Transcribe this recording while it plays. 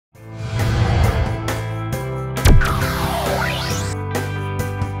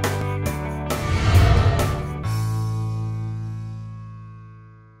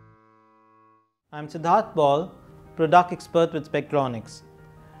I'm Siddharth Paul, product expert with Spectronics.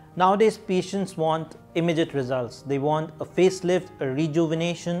 Nowadays, patients want immediate results. They want a facelift, a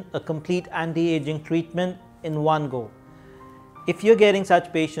rejuvenation, a complete anti-aging treatment in one go. If you're getting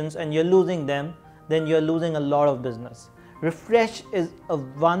such patients and you're losing them, then you're losing a lot of business. Refresh is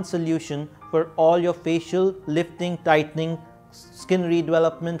one solution for all your facial lifting, tightening, skin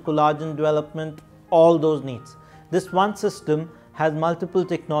redevelopment, collagen development, all those needs. This one system has multiple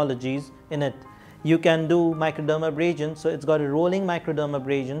technologies in it. You can do microdermabrasion, so it's got a rolling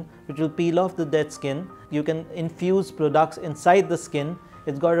microdermabrasion which will peel off the dead skin. You can infuse products inside the skin.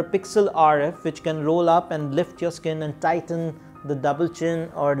 It's got a pixel RF which can roll up and lift your skin and tighten the double chin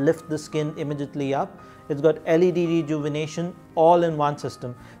or lift the skin immediately up. It's got LED rejuvenation all in one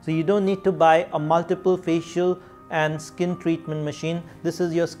system. So you don't need to buy a multiple facial and skin treatment machine. This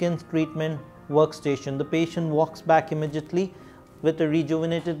is your skin treatment workstation. The patient walks back immediately with a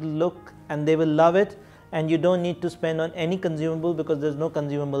rejuvenated look and they will love it, and you don't need to spend on any consumable because there's no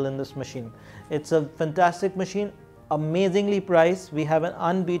consumable in this machine. It's a fantastic machine, amazingly priced. We have an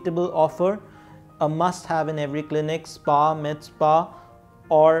unbeatable offer, a must have in every clinic, spa, med spa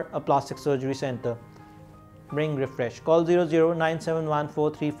or a plastic surgery center. Bring refresh. Call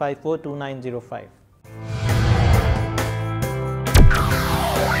 009714354290